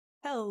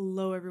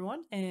Hello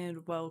everyone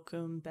and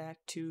welcome back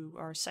to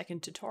our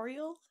second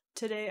tutorial.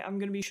 Today I'm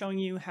going to be showing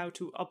you how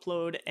to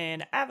upload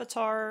an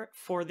avatar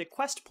for the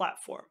Quest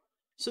platform.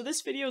 So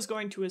this video is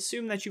going to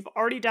assume that you've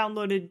already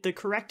downloaded the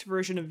correct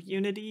version of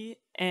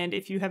Unity, and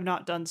if you have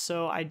not done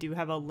so, I do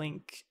have a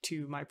link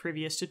to my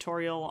previous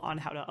tutorial on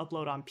how to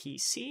upload on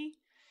PC,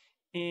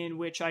 in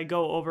which I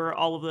go over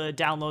all of the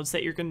downloads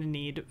that you're going to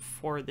need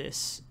for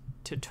this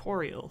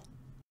tutorial.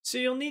 So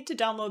you'll need to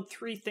download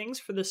three things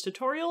for this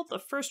tutorial. The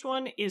first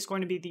one is going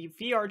to be the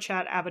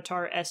VRChat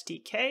Avatar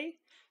SDK,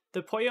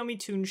 the Poyomi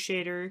Toon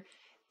shader,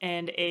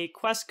 and a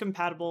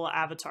Quest-compatible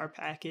avatar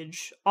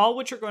package, all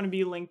which are going to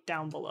be linked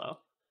down below.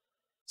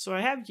 So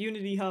I have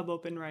Unity Hub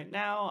open right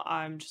now.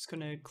 I'm just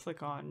going to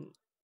click on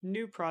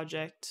New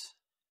Project.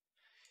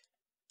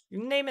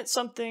 You name it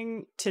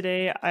something.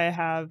 Today I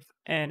have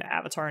an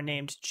avatar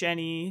named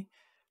Jenny,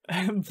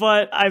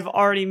 but I've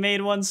already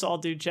made one, so I'll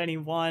do Jenny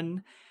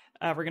 1.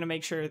 We're going to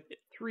make sure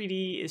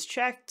 3D is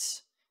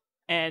checked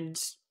and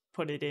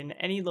put it in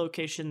any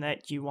location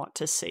that you want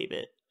to save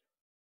it.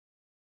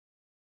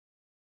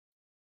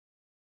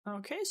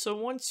 Okay, so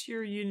once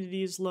your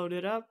Unity is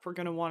loaded up, we're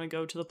going to want to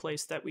go to the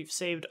place that we've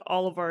saved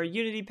all of our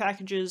Unity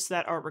packages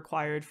that are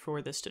required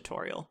for this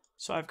tutorial.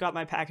 So I've got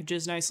my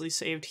packages nicely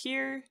saved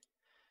here.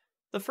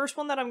 The first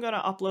one that I'm going to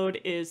upload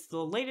is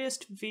the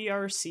latest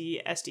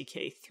VRC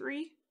SDK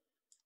 3.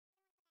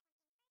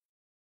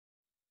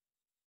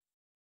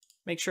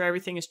 Make sure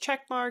everything is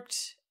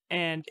checkmarked,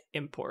 and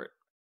import.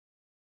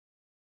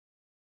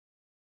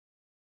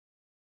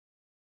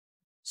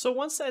 So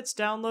once that's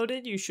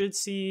downloaded, you should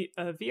see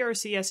a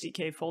VRC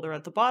SDK folder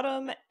at the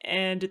bottom,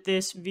 and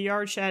this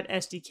VRChat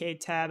SDK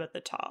tab at the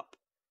top.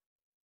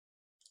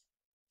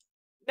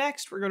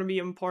 Next, we're going to be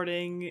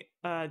importing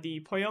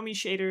the Poyomi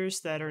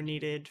shaders that are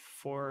needed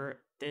for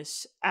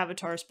this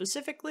avatar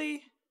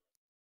specifically.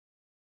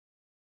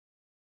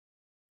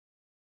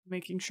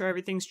 Making sure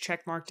everything's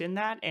checkmarked in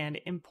that, and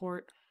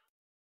import.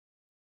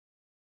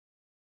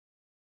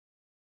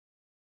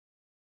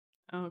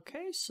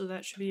 Okay, so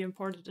that should be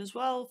imported as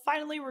well.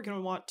 Finally, we're going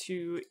to want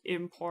to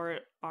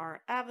import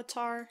our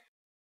avatar.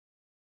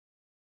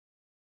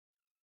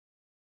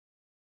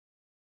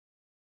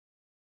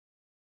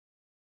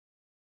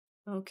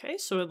 Okay,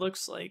 so it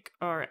looks like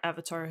our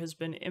avatar has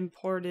been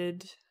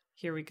imported.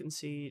 Here we can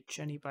see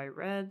Jenny by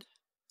Red.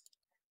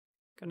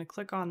 Gonna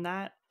click on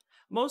that.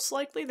 Most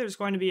likely there's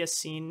going to be a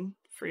scene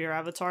for your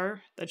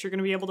avatar that you're going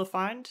to be able to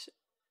find.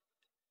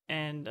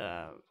 And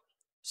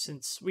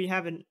since we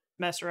haven't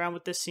messed around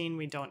with this scene,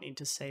 we don't need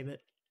to save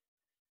it.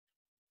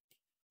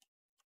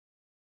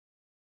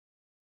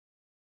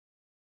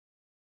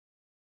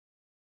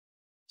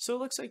 So it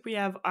looks like we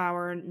have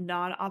our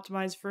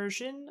non-optimized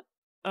version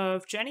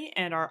of Jenny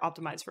and our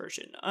optimized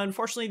version.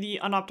 Unfortunately, the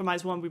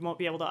unoptimized one we won't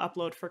be able to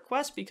upload for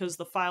Quest because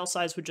the file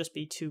size would just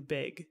be too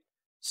big.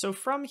 So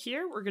from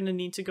here, we're going to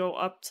need to go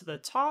up to the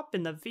top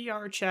in the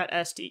VRChat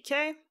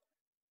SDK,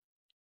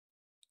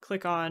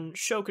 click on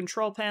Show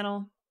Control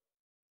Panel,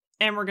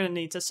 and we're going to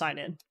need to sign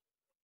in.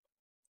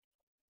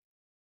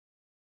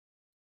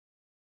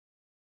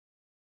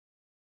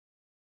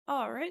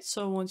 Alright,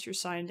 so once you're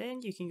signed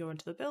in, you can go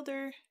into the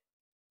builder.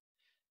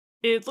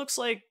 It looks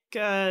like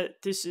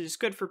this is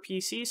good for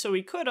PC, so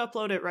we could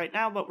upload it right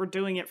now, but we're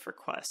doing it for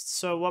Quest.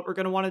 So what we're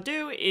going to want to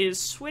do is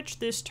switch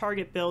this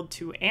target build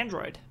to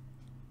Android.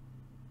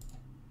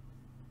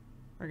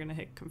 We're going to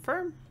hit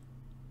confirm.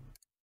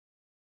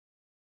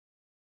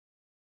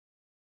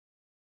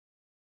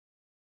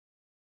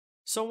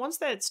 So once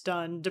that's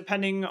done,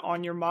 depending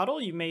on your model,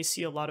 you may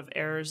see a lot of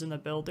errors in the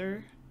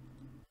builder.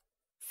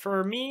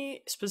 For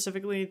me,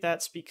 specifically,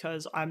 that's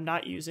because I'm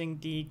not using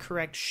the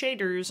correct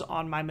shaders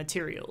on my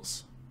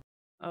materials.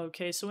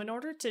 Okay, so in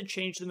order to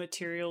change the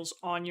materials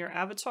on your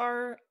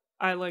avatar,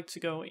 I like to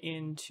go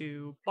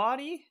into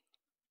Body,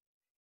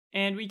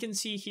 and we can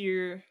see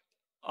here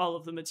all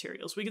of the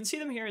materials. We can see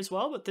them here as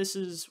well, but this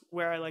is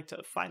where I like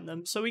to find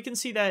them. So we can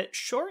see that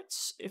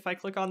shorts, if I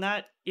click on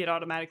that, it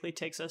automatically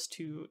takes us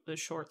to the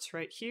shorts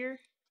right here.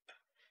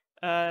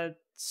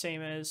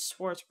 Same as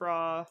sports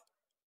bra,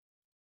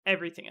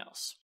 everything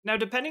else. Now,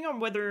 depending on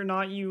whether or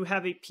not you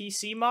have a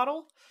PC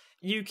model,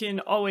 you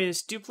can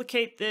always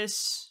duplicate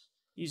this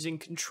using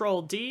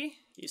Control D.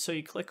 So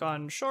you click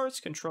on shorts,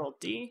 Control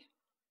D,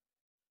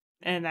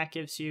 and that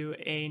gives you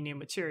a new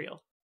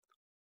material.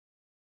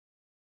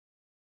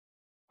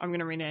 I'm going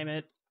to rename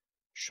it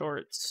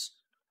Shorts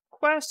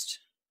Quest.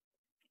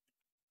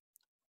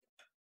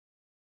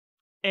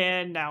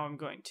 And now I'm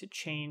going to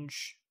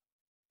change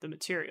the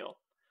material.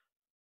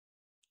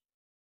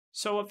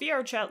 So what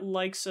VRChat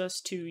likes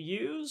us to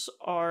use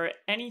are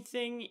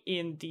anything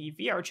in the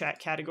VRChat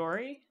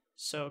category.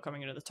 So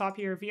coming into the top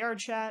here,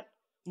 VRChat,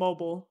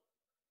 mobile,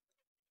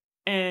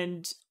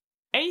 and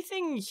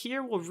anything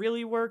here will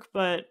really work,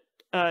 but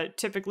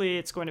typically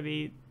it's going to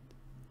be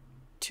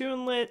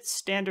Toonlit,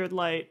 Standard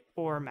Light,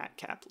 or Matte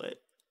Cap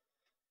Lit.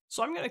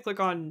 So I'm going to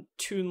click on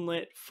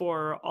Toonlit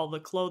for all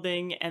the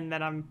clothing, and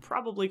then I'm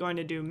probably going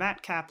to do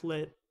Matte Cap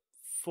Lit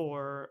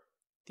for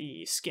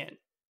the skin.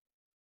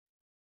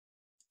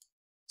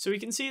 So we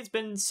can see it's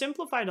been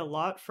simplified a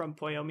lot from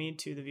Poyomi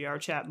to the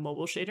VRChat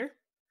mobile shader.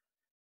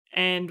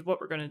 And what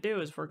we're going to do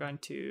is we're going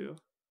to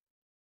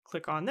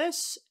click on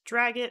this,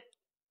 drag it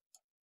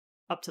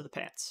up to the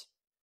pants.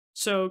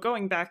 So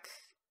going back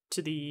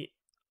to the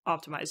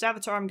optimized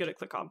avatar, I'm going to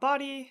click on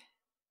body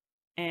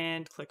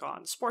and click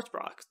on sports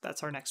bra.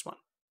 That's our next one.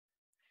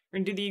 We're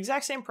going to do the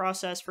exact same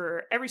process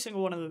for every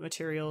single one of the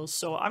materials,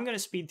 so I'm going to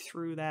speed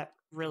through that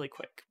really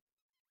quick.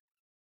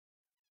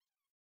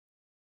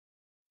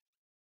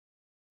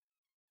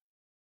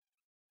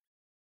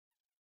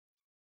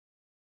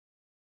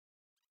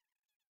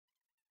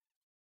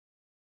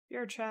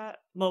 VRChat,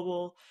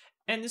 mobile,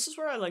 and this is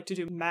where I like to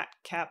do matte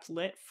cap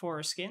lit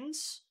for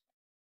skins.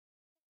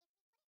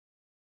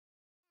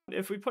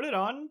 If we put it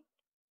on,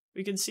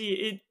 we can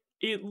see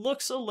it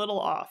looks a little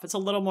off. It's a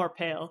little more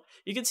pale.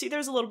 You can see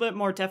there's a little bit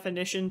more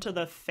definition to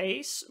the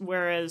face,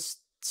 whereas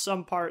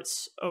some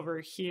parts over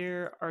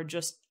here are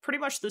just pretty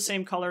much the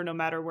same color no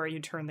matter where you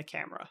turn the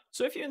camera.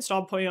 So if you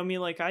install Poyomi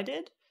like I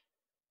did,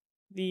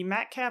 the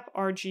matte cap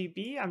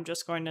RGB, I'm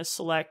just going to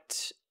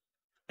select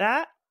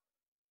that,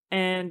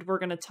 and we're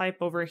going to type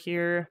over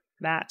here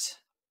matte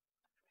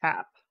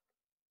cap.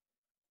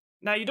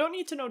 Now, you don't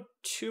need to know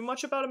too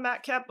much about a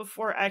matte cap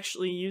before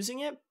actually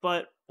using it,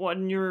 but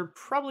one you're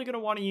probably going to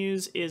want to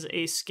use is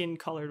a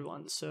skin-colored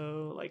one.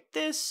 So, like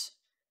this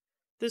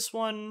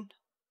one,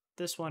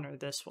 or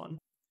this one.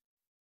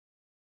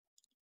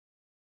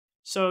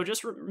 So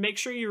just make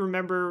sure you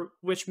remember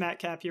which matte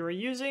cap you are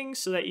using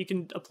so that you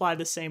can apply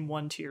the same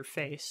one to your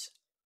face.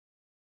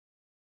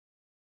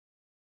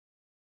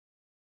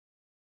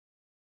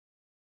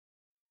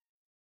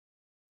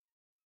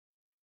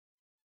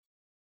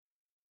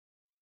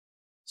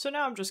 So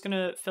now I'm just going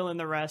to fill in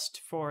the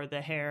rest for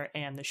the hair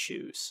and the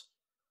shoes.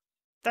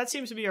 That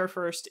seems to be our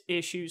first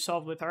issue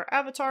solved with our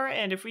avatar,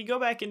 and if we go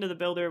back into the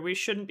builder, we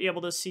shouldn't be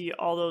able to see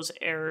all those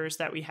errors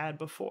that we had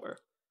before.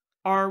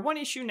 Our one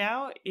issue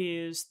now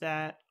is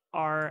that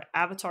our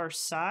avatar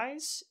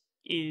size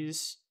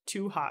is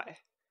too high.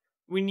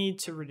 We need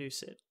to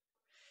reduce it.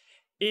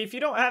 If you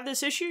don't have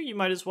this issue, you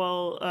might as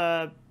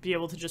well be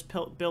able to just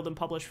build and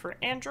publish for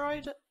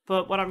Android.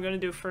 But what I'm going to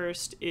do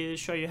first is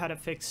show you how to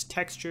fix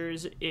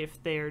textures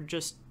if they're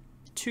just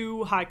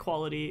too high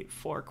quality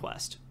for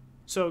Quest.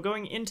 So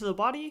going into the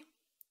body,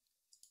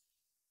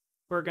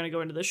 we're going to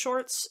go into the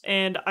shorts,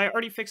 and I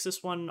already fixed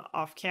this one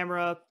off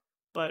camera,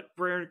 but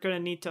we're going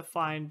to need to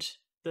find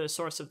the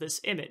source of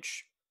this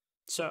image.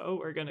 So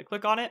we're going to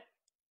click on it,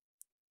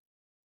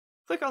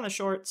 click on the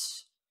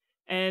shorts,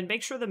 and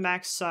make sure the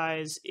max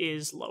size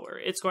is lower.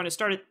 It's going to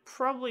start at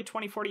probably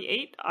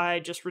 2048. I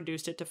just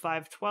reduced it to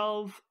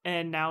 512,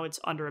 and now it's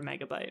under a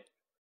megabyte.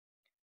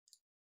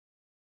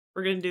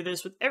 We're going to do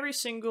this with every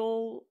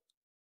single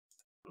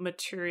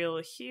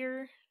material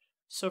here.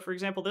 So for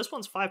example, this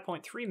one's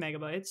 5.3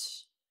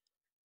 megabytes.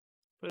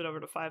 Put it over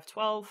to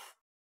 512.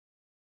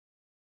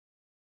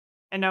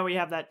 And now we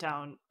have that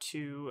down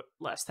to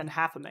less than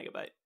half a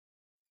megabyte.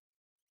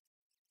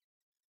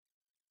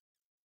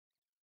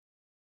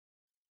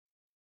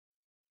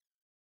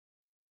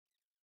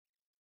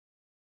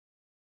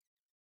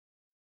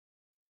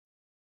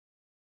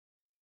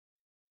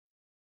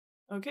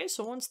 Okay,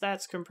 so once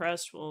that's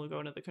compressed, we'll go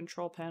into the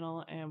control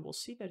panel and we'll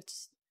see that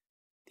it's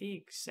the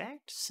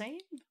exact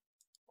same.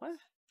 What?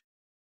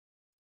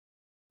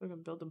 We're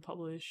gonna build and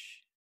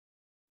publish.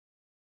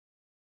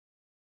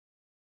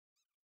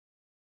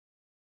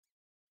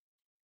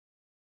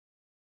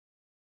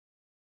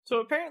 So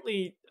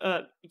apparently,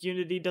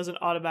 Unity doesn't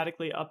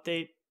automatically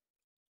update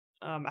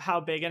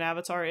how big an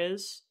avatar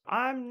is.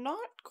 I'm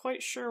not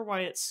quite sure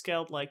why it's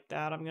scaled like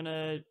that. I'm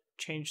gonna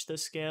change the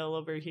scale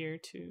over here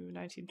to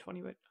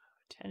 1920 by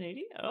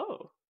 1080.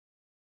 Oh,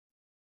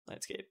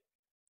 landscape.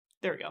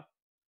 There we go.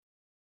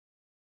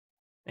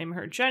 Name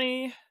her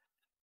Jenny.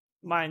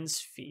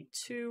 Mine's feed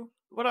 2.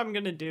 What I'm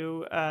gonna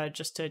do,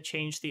 just to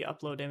change the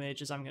upload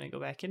image, is I'm gonna go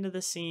back into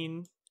the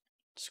scene,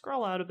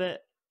 scroll out a bit,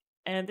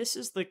 and this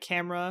is the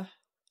camera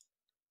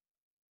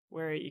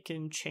where you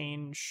can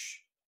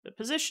change the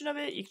position of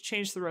it. You can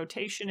change the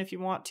rotation if you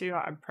want to.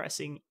 I'm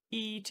pressing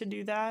E to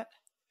do that.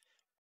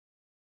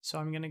 So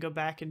I'm gonna go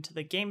back into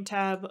the game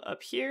tab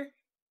up here.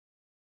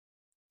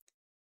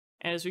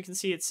 And as we can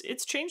see,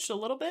 it's changed a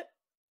little bit.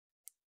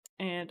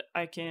 And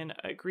I can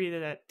agree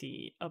that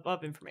the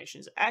above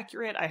information is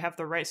accurate. I have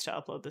the rights to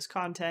upload this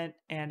content,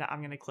 and I'm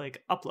going to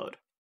click upload.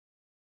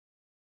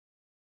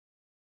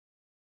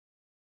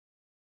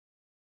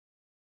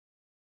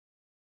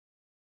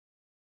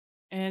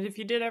 And if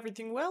you did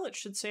everything well, it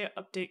should say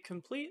update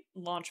complete,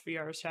 launch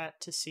VRChat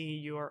to see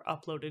your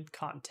uploaded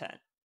content.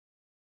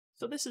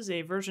 So this is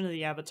a version of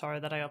the avatar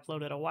that I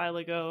uploaded a while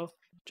ago,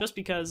 just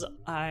because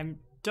I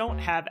don't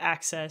have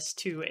access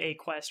to a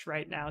Quest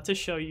right now to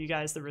show you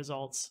guys the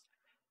results.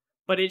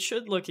 But it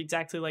should look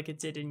exactly like it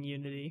did in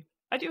Unity.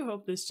 I do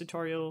hope this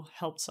tutorial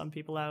helped some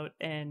people out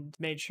and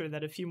made sure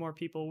that a few more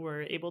people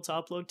were able to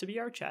upload to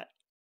VRChat.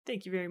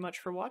 Thank you very much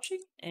for watching,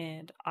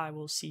 and I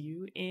will see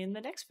you in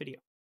the next video.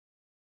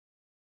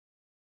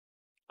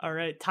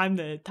 Alright, time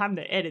to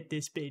edit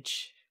this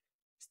bitch.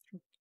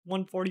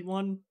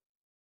 141.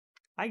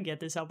 I can get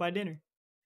this out by dinner.